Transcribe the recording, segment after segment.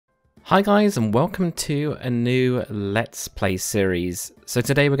Hi guys, and welcome to a new Let's Play series. So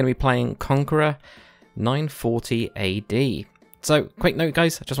today we're going to be playing Conqueror 940 AD. So, quick note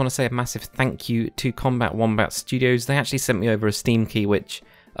guys, I just want to say a massive thank you to Combat Wombat Studios. They actually sent me over a Steam key, which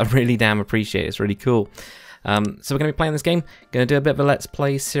I really damn appreciate. It's really cool. So we're going to be playing this game, going to do a bit of a Let's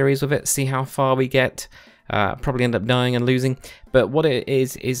Play series with it, see how far we get. Probably end up dying and losing. But what it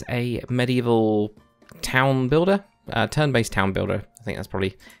is a medieval town builder, turn-based town builder. I think that's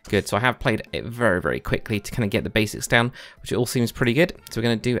probably good. So I have played it very, very quickly to kind of get the basics down, which it all seems pretty good. So we're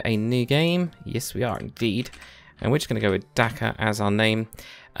going to do a new game. Yes, we are indeed. And we're just going to go with Dakar as our name.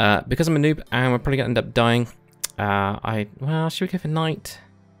 Because I'm a noob and we're probably going to end up dying, well, should we go for Knight?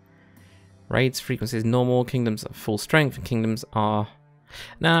 Raids frequency is normal, kingdoms are full strength, and kingdoms are...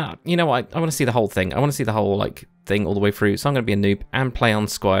 Nah, you know what? I want to see the whole thing. I want to see the whole thing all the way through. So I'm going to be a noob and play on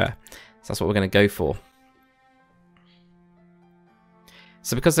Squire. So that's what we're going to go for.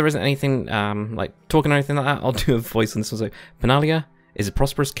 So because there isn't anything like talking or anything like that, I'll do a voice on this one. So, Penalia is a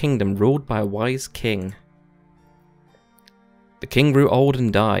prosperous kingdom ruled by a wise king. The king grew old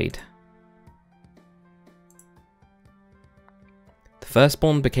and died. The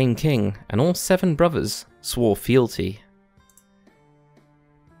firstborn became king, and all 7 brothers swore fealty.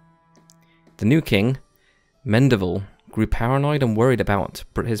 The new king, Mendeval, grew paranoid and worried about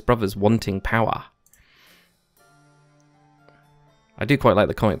his brothers wanting power. I do quite like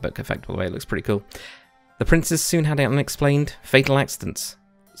the comic book effect, by the way, it looks pretty cool. The princes soon had unexplained fatal accidents,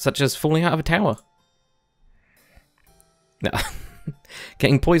 such as falling out of a tower. No.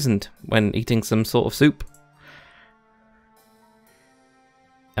 Getting poisoned when eating some sort of soup.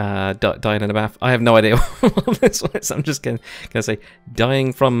 Dying in a bath. I have no idea what this one is. I'm just gonna say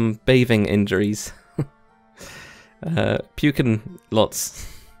dying from bathing injuries. Puking lots.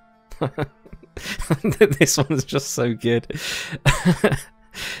 This one's just so good.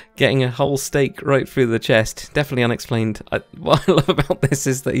 Getting a whole stake right through the chest. Definitely unexplained. What I love about this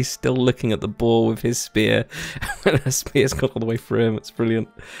is that he's still looking at the boar with his spear. And the spear's gone all the way through him. It's brilliant.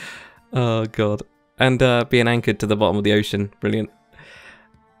 Oh god. And being anchored to the bottom of the ocean. Brilliant.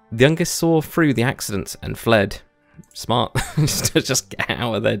 The youngest saw through the accident and fled. Smart. Just get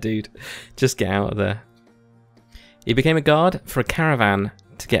out of there, dude. Just get out of there. He became a guard for a caravan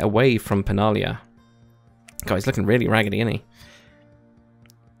to get away from Penalia. God, he's looking really raggedy, isn't he?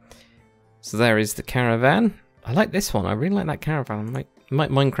 So there is the caravan. I like this one. I really like that caravan. I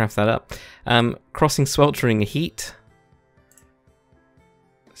might Minecraft that up. Crossing sweltering heat.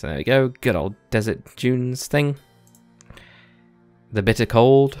 So there we go. Good old desert dunes thing. The bitter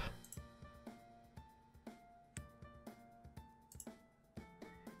cold.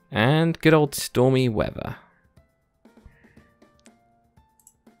 And good old stormy weather.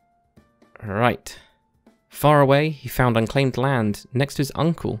 Right. Far away, he found unclaimed land next to his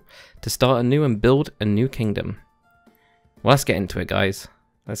uncle to start anew and build a new kingdom. Well, let's get into it, guys.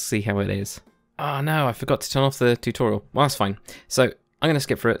 Let's see how it is. Oh no, I forgot to turn off the tutorial. Well, that's fine. So, I'm going to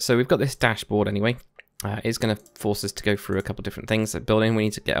skip through it. So, we've got this dashboard anyway. It's going to force us to go through a couple different things. So, building, we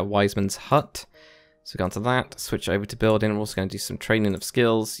need to get a wise man's hut. So, go on to that. Switch over to building. We're also going to do some training of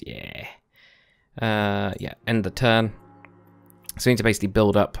skills. Yeah. Yeah, end the turn. So we need to basically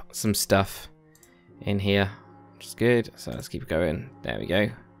build up some stuff in here, which is good. So let's keep going. There we go.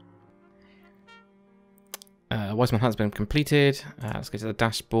 Wiseman has been completed. Let's go to the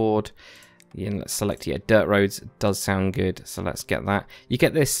dashboard. Yeah, and let's select dirt roads. It does sound good. So let's get that. You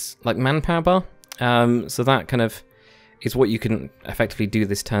get this like manpower bar. So that kind of is what you can effectively do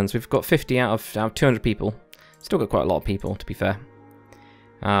this turn. So we've got 50 out of 200 people. Still got quite a lot of people, to be fair.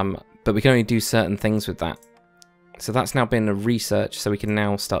 But we can only do certain things with that. So that's now been a research, so we can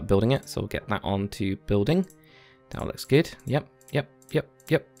now start building it. So we'll get that on to building. That looks good. Yep.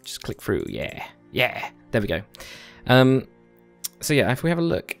 Just click through. Yeah. There we go. So yeah, if we have a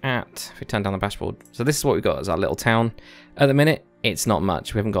look at, if we turn down the dashboard, so this is what we've got as our little town. At the minute, it's not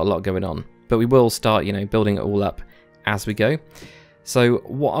much. We haven't got a lot going on, but we will start, building it all up as we go. So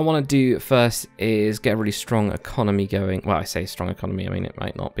what I want to do first is get a really strong economy going. Well, I say strong economy. I mean, it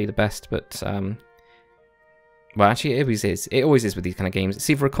might not be the best, but well, actually, it always is. It always is with these kind of games. It's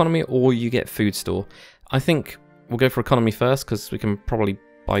either economy or you get food store. I think we'll go for economy first because we can probably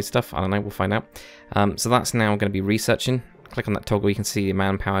buy stuff. I don't know. We'll find out. So that's now going to be researching. Click on that toggle. You can see the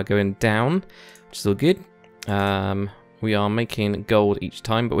manpower going down, which is all good. We are making gold each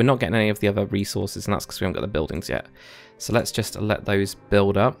time, but we're not getting any of the other resources, and that's because we haven't got the buildings yet. So let's just let those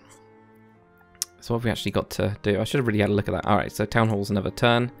build up. So what have we actually got to do? I should have really had a look at that. All right, so town hall's another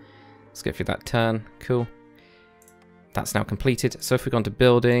turn. Let's go through that turn. Cool. That's now completed. So if we go on to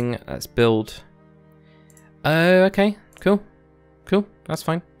building, let's build. Oh, okay, cool. that's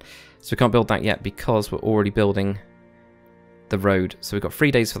fine. So we can't build that yet because we're already building the road. So we've got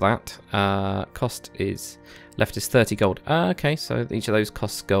 3 days for that. Cost is left is 30 gold. Okay, so each of those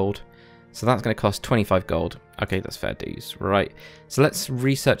costs gold. So that's going to cost 25 gold. Okay, that's fair dues. Right. So let's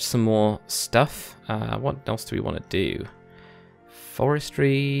research some more stuff. What else do we want to do?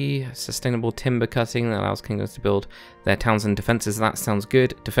 Forestry, sustainable timber cutting that allows kingdoms to build their towns and defences. That sounds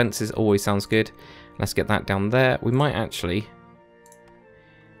good. Defences always sounds good. Let's get that down there. We might actually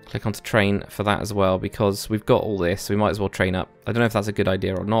click onto train for that as well because we've got all this. So we might as well train up. I don't know if that's a good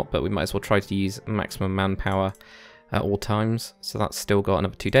idea or not, but we might as well try to use maximum manpower at all times. So that's still got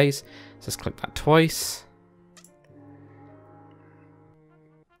another 2 days. So let's click that twice.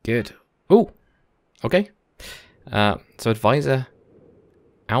 Good. Oh, okay. So advisor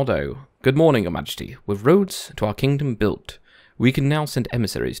Aldo. Good morning, Your Majesty. With roads to our kingdom built, we can now send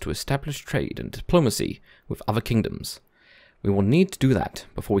emissaries to establish trade and diplomacy with other kingdoms. We will need to do that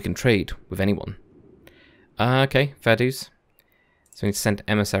before we can trade with anyone. Okay, fair dues. So we need to send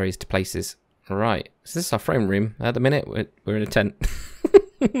emissaries to places. Right, so this is our throne room. At the minute, we're in a tent.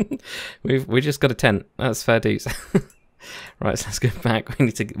 we just got a tent. That's fair dues. Right, so let's go back. We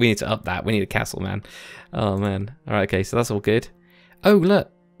need to up that. We need a castle, man. Oh man. Alright, okay, so that's all good. Oh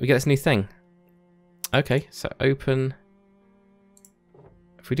look, we get this new thing. Okay, so open.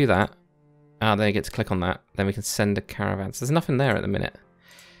 If we do that, then you get to click on that. Then we can send a caravan. So there's nothing there at the minute.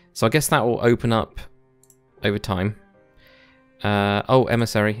 So I guess that will open up over time. Oh,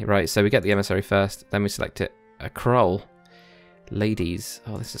 emissary. Right, so we get the emissary first. Then we select it. A Kroll. Ladies.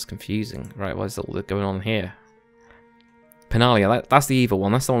 Oh, this is confusing. Right, what is all going on here? Penalia, that's the evil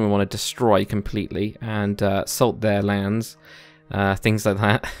one. That's the one we want to destroy completely and salt their lands. Things like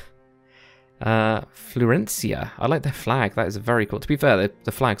that. Florencia. I like their flag. That is very cool. To be fair,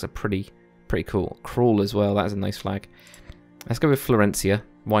 the flags are pretty cool. Crawl as well. That is a nice flag. Let's go with Florencia.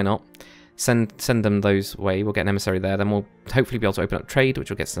 Why not? Send them those way. We'll get an emissary there. Then we'll hopefully be able to open up trade, which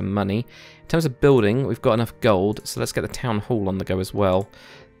will get some money. In terms of building, we've got enough gold. So let's get the town hall on the go as well.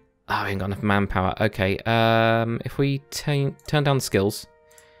 Oh, we ain't got enough manpower. Okay. If we turn down the skills.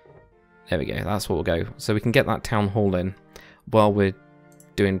 There we go. That's what we'll go. So we can get that town hall in while we're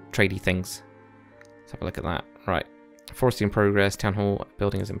doing tradey things. Let's have a look at that. Right. Forestry in progress. Town hall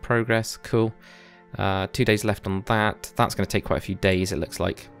building is in progress. Cool. 2 days left on that. That's going to take quite a few days, it looks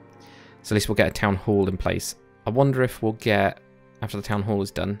like. So at least we'll get a town hall in place. I wonder if we'll get, after the town hall is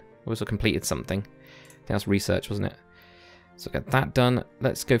done, we also completed something. I think that's research, wasn't it? So get that done.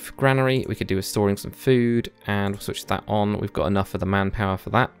 Let's go for granary. We could do with storing some food and we'll switch that on. We've got enough of the manpower for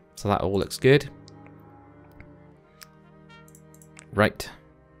that. So that all looks good. Right.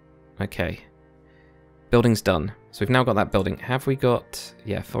 Okay. Building's done. So we've now got that building. Have we got,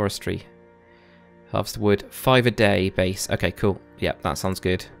 yeah, forestry. Harvest wood. 5 a day base. Okay, cool. Yep, that sounds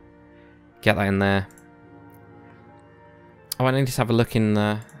good. Get that in there. Oh, I need to have a look in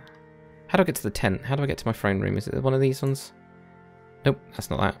the... How do I get to the tent? How do I get to my throne room? Is it one of these ones? Nope, that's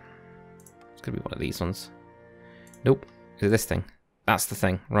not that. It's going to be one of these ones. Nope. Is it this thing? That's the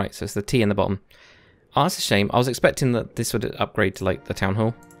thing. Right, so it's the T in the bottom. Oh, that's a shame. I was expecting that this would upgrade to, like, the town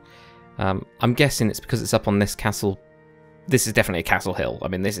hall. I'm guessing it's because it's up on this castle. This is definitely a castle hill. I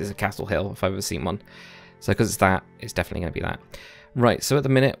mean, this is a castle hill if I've ever seen one. So because it's that, it's definitely going to be that. Right, so at the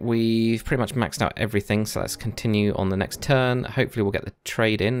minute, we've pretty much maxed out everything. So let's continue on the next turn. Hopefully we'll get the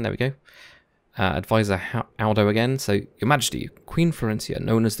trade in. There we go. Advisor Aldo again. So, Your Majesty, Queen Florencia,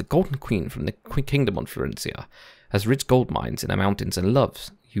 known as the Golden Queen from the Kingdom on Florencia, has rich gold mines in her mountains and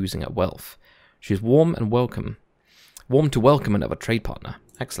loves using her wealth. She is warm and welcome. Warm to welcome another trade partner.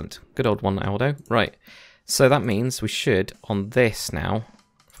 Excellent. Good old one, Aldo. Right. So that means we should, on this now,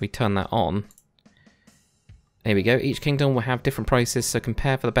 if we turn that on, there we go. Each kingdom will have different prices, so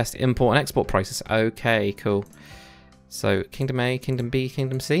compare for the best import and export prices. Okay, cool. So, Kingdom A, Kingdom B,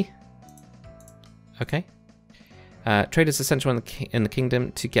 Kingdom C. Okay. Trade is essential in the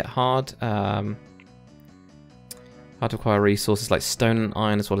kingdom to get hard. Hard to acquire resources like stone and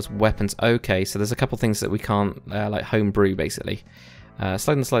iron as well as weapons. Okay, so there's a couple things that we can't, like home brew, basically.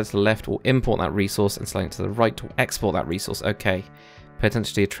 Slide and slide to the left will import that resource, and sliding to the right will export that resource. Okay. Pay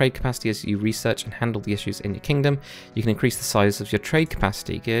attention to your trade capacity as you research and handle the issues in your kingdom. You can increase the size of your trade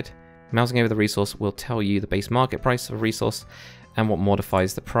capacity. Good. Mousing over the resource will tell you the base market price of a resource and what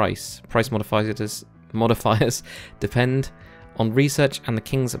modifies the price. Price modifiers depend on research and the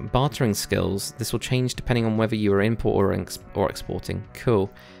king's bartering skills. This will change depending on whether you are importing or exporting.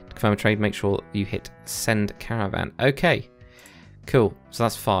 Cool. To confirm a trade, make sure you hit send caravan. Okay. Cool. So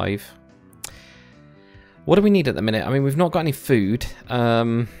that's 5. What do we need at the minute? I mean, we've not got any food,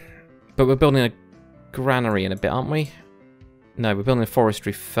 but we're building a granary in a bit, aren't we? No, we're building a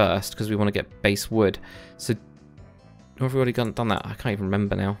forestry first because we want to get base wood. So, have we already done that? I can't even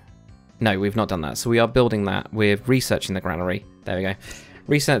remember now. No, we've not done that. So we are building that. We're researching the granary. There we go.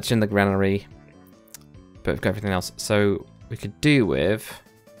 Researching the granary. But we've got everything else. So we could do with...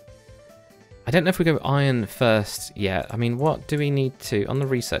 I don't know if we go iron first yet. I mean, what do we need to... On the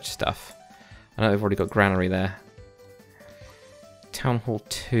research stuff. I know we've already got granary there. Town Hall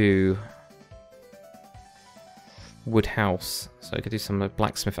 2. Wood house. So we could do some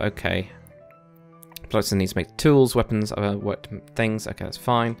blacksmith. Okay. Blacksmith needs to make tools, weapons, what things. Okay, that's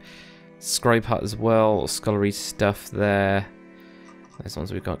fine. Scribe hut as well. Scholarly stuff there. Those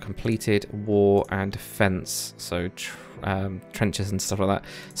ones we've got completed. War and defense. So trenches and stuff like that.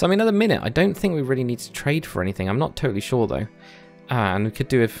 So I mean, at the minute, I don't think we really need to trade for anything. I'm not totally sure though. And we could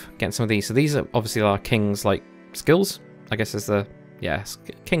do with getting some of these. So these are obviously our king's like skills. I guess is the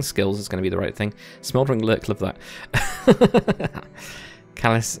king's skills is going to be the right thing. Smoldering look, love that.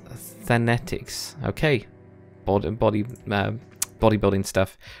 Calisthenics. Okay, bodybuilding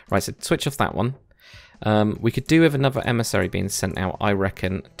stuff. Right, so switch off that one. We could do with another emissary being sent out, I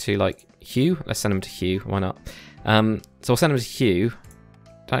reckon, to like Hugh. Let's send him to Hugh. Why not? So we'll send him to Hugh.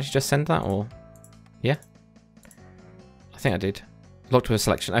 Did I actually just send that, or yeah? I think I did. Locked to a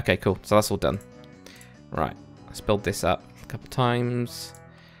selection. Okay, cool. So that's all done. Right, let's build this up a couple times.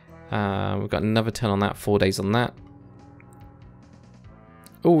 We've got another turn on that. 4 days on that.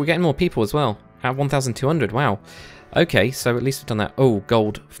 Oh, we're getting more people as well. At 1,200. Wow. Okay, so at least we've done that. Oh,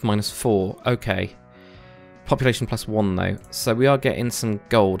 gold -4. Okay. Population +1 though. So we are getting some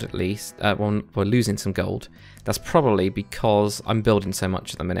gold at least. Well, we're losing some gold. That's probably because I'm building so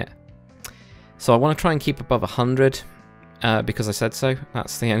much at the minute. So I want to try and keep above 100 because I said so.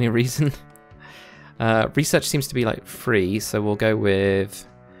 That's the only reason. Research seems to be like free, so we'll go with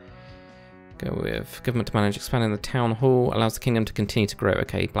government to manage, expanding the town hall, allows the kingdom to continue to grow.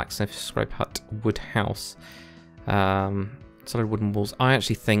 Okay, blacksmith, scribe hut, wood house, solid wooden walls. I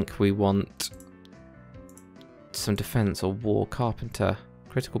actually think we want some defense or war, carpenter,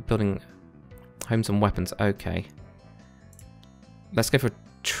 critical building, homes and weapons. Okay, let's go for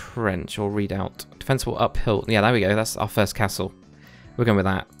trench or redoubt. Defensible uphill. Yeah, there we go. That's our first castle. We're going with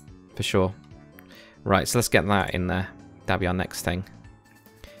that for sure. Right, so let's get that in there. That'll be our next thing.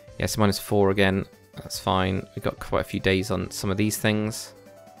 Yes, -4 again. That's fine. We've got quite a few days on some of these things.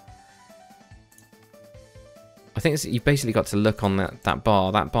 I think you've basically got to look on that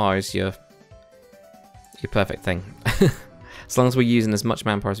bar. That bar is your perfect thing. As long as we're using as much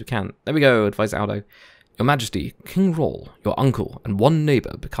manpower as we can. There we go, Advisor Aldo. Your Majesty, King Roll, your uncle, and one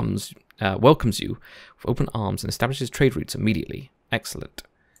neighbour welcomes you with open arms and establishes trade routes immediately. Excellent.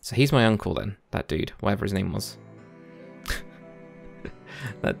 So he's my uncle then, that dude, whatever his name was.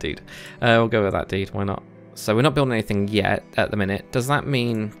 That dude. We'll go with that dude, why not? So we're not building anything yet at the minute. Does that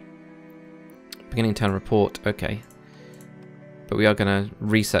mean beginning turn report? Okay. But we are going to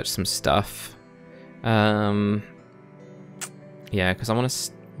research some stuff. Yeah, because I want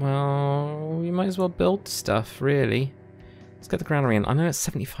to... Well, we might as well build stuff, really. Let's get the granary in. I know it's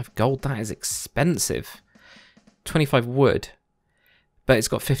 75 gold. That is expensive. 25 wood. But it's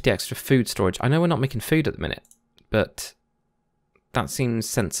got 50 extra food storage. I know we're not making food at the minute, but that seems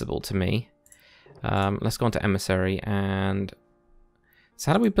sensible to me. Let's go on to emissary and...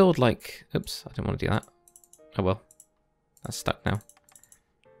 So how do we build like... Oops, I didn't want to do that. Oh well. That's stuck now.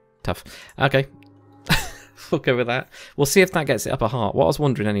 Tough. Okay. We'll go with that. We'll see if that gets it up a heart. What I was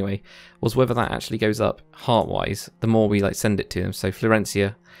wondering anyway was whether that actually goes up heart-wise the more we like send it to them. So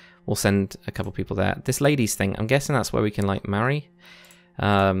Florencia, we'll send a couple people there. This ladies thing, I'm guessing that's where we can like marry.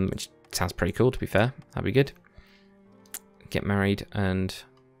 Which sounds pretty cool, to be fair. That'd be good. Get married and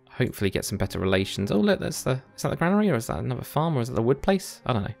hopefully get some better relations. Oh look, is that the granary, or is that another farm, or is it the wood place?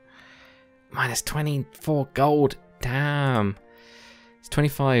 I don't know. -24 gold. Damn. It's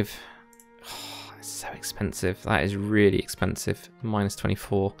 25. Oh, it's so expensive. That is really expensive.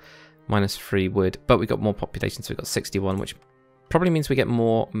 -24, -3 wood. But we got more population, so we got 61, which probably means we get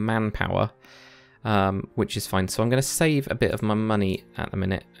more manpower. Which is fine. So I'm going to save a bit of my money at the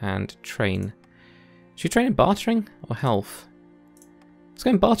minute and train. Should we train in bartering or health? Let's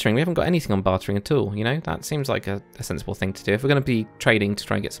go in bartering. We haven't got anything on bartering at all, you know? That seems like a sensible thing to do. If we're going to be trading to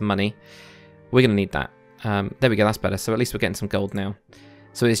try and get some money, we're going to need that. There we go, that's better. So at least we're getting some gold now.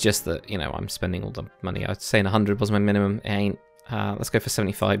 So it's just that, you know, I'm spending all the money. I was saying 100 was my minimum. It ain't. Let's go for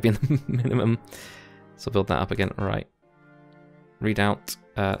 75 being the minimum. So build that up again. All right. Read out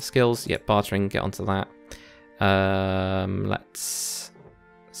skills. Yep, bartering. Get onto that. Let's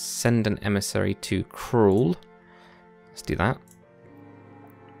send an emissary to Cruel. Let's do that.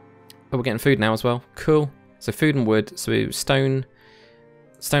 Oh, we're getting food now as well. Cool. So food and wood. So stone.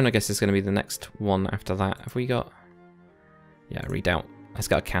 Stone, I guess, is going to be the next one after that. Have we got... Yeah, redoubt. It's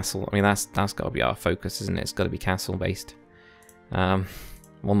got a castle. I mean, that's got to be our focus, isn't it? It's got to be castle-based. One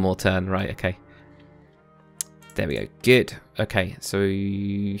more turn. Right, okay. There we go. Good. Okay, so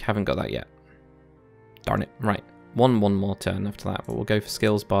you haven't got that yet. Darn it. Right. One more turn after that, but we'll go for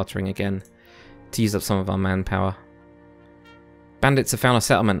skills bartering again to use up some of our manpower. Bandits have found a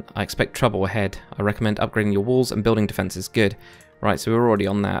settlement. I expect trouble ahead. I recommend upgrading your walls and building defenses. Good. Right, so we're already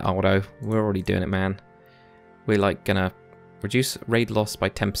on that, Aldo. We're already doing it, man. We're like gonna reduce raid loss by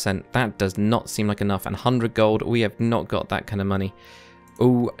 10%. That does not seem like enough. And 100 gold. We have not got that kind of money.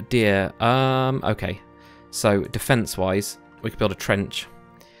 Oh dear. Okay. So defense-wise, we could build a trench.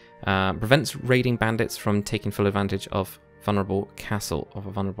 Prevents raiding bandits from taking full advantage of a vulnerable castle.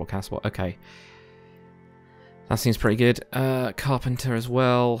 Okay. That seems pretty good. Carpenter as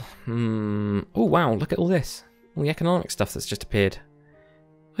well. Oh wow, look at all this. All the economic stuff that's just appeared.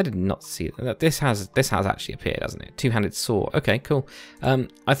 I did not see that. This has actually appeared, hasn't it? Two-handed saw. Okay, cool. I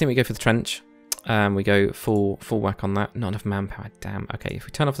think we go for the trench. We go full whack on that. Not enough manpower. Damn. Okay, if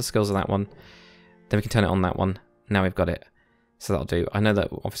we turn off the skills of that one, then we can turn it on that one. Now we've got it. So that'll do. I know that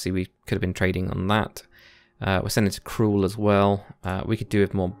obviously we could have been trading on that. We're sending to Cruel as well. We could do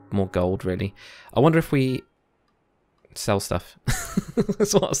with more gold, really. I wonder if we sell stuff.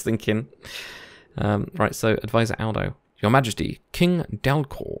 That's what I was thinking. Right, so Advisor Aldo. Your Majesty, King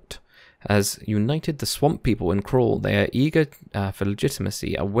Dalcourt has united the swamp people in Crawl. They are eager for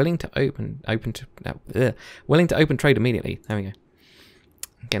legitimacy, are willing to open trade immediately. There we go.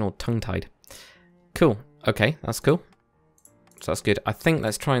 Getting all tongue-tied. Cool. Okay, that's cool. So that's good. I think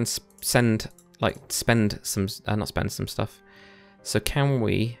let's try and spend some stuff. So can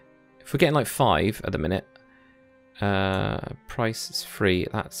we, if we're getting like 5 at the minute, price is free.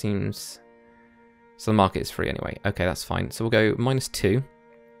 That seems, so the market is free anyway. Okay, that's fine. So we'll go -2. Are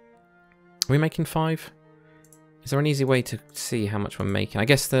we making 5? Is there an easy way to see how much we're making? I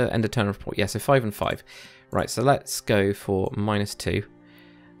guess the end of turn report. Yeah, so 5 and 5. Right, so let's go for -2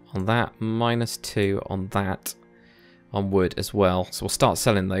 on that, -2 on that. On wood as well, so we'll start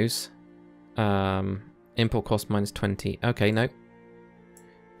selling those. Import cost -20. Okay, no.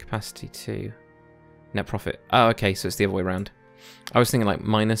 Capacity 2. Net profit. Oh, okay, so it's the other way around. I was thinking like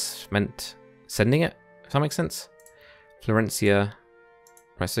minus meant sending it. Does that make sense? Florencia.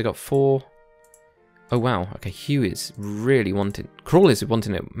 Right, so they got 4. Oh wow. Okay, Hugh is really wanting. Cruel is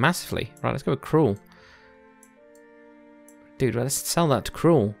wanting it massively. Right, let's go with Cruel. Dude, let's sell that to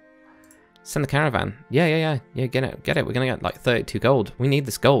Cruel. Send the caravan. Yeah, get it. We're gonna get like 32 gold. We need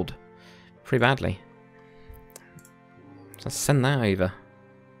this gold pretty badly. So let's send that over.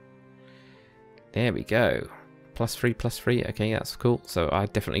 There we go. +3. Okay, that's cool. So I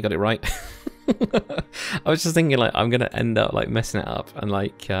definitely got it right. I was just thinking like I'm gonna end up like messing it up and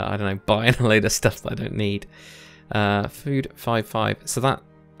like I don't know, buying a load of stuff that I don't need. Food 5. So that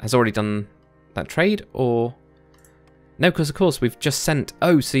has already done that trade, or no, because of course we've just sent.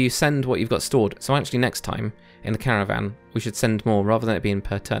 Oh, so you send what you've got stored. So actually next time in the caravan we should send more rather than it being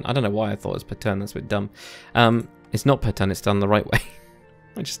per turn. I don't know why I thought it was per turn. That's a bit dumb. It's not per turn. It's done the right way.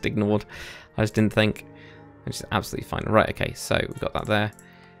 I just ignored. I just didn't think. Which is absolutely fine. Right. Okay. So we've got that there.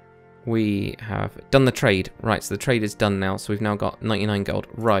 We have done the trade. Right. So the trade is done now. So we've now got 99 gold.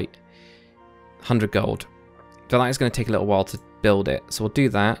 Right. 100 gold. So that is going to take a little while to build it. So we'll do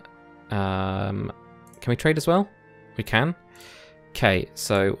that. Can we trade as well? We can. Okay,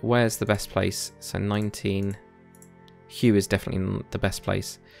 so where's the best place? So 19. Hugh is definitely the best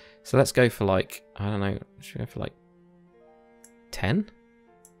place. So let's go for like, I don't know, should we go for like 10?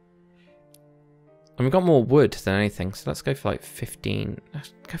 And we've got more wood than anything, so let's go for like 15.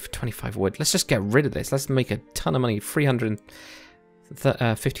 Let's go for 25 wood. Let's just get rid of this. Let's make a ton of money.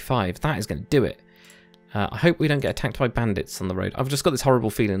 355. That is going to do it. I hope we don't get attacked by bandits on the road. I've just got this horrible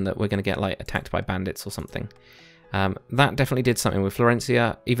feeling that we're going to get like attacked by bandits or something. That definitely did something with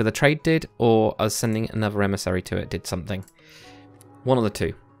Florencia. Either the trade did, or us sending another emissary to it did something. One of the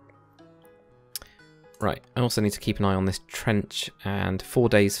two. Right, I also need to keep an eye on this trench, and 4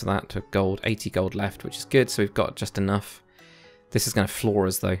 days for that to gold. 80 gold left, which is good, so we've got just enough. This is going to floor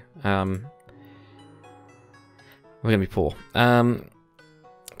us, though. We're going to be poor.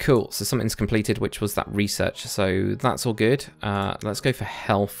 Cool, so something's completed, which was that research, so that's all good. Let's go for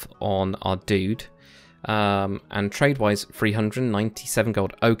health on our dude. And trade-wise, 397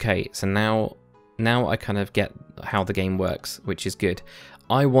 gold. Okay, so now I kind of get how the game works, which is good.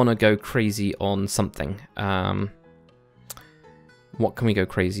 I want to go crazy on something. What can we go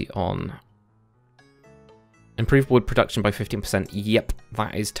crazy on? Improve wood production by 15%. Yep,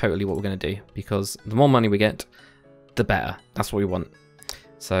 that is totally what we're going to do, because the more money we get, the better. That's what we want.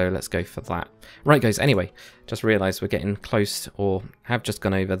 So let's go for that. Right, guys, anyway, just realised we're getting close, or have just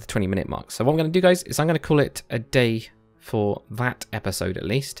gone over the 20-minute mark. So what I'm going to do, guys, is I'm going to call it a day for that episode at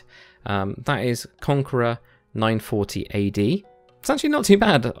least. That is Conqueror 940 AD. It's actually not too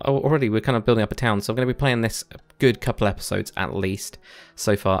bad already. We're kind of building up a town, so I'm going to be playing this a good couple episodes at least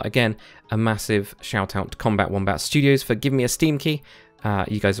so far. Again, a massive shout out to Combat Wombat Studios for giving me a Steam key.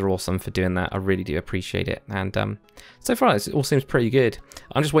 You guys are awesome for doing that. I really do appreciate it. And so far, it all seems pretty good.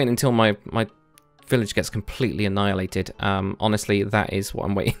 I'm just waiting until my village gets completely annihilated. Honestly, that is what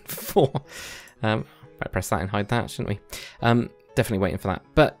I'm waiting for. Better press that and hide that, shouldn't we? Definitely waiting for that.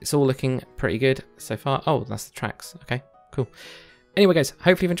 But it's all looking pretty good so far. Oh, that's the tracks. Okay, cool. Anyway, guys,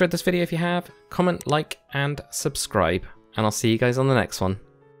 hopefully you've enjoyed this video. If you have, comment, like, and subscribe. And I'll see you guys on the next one.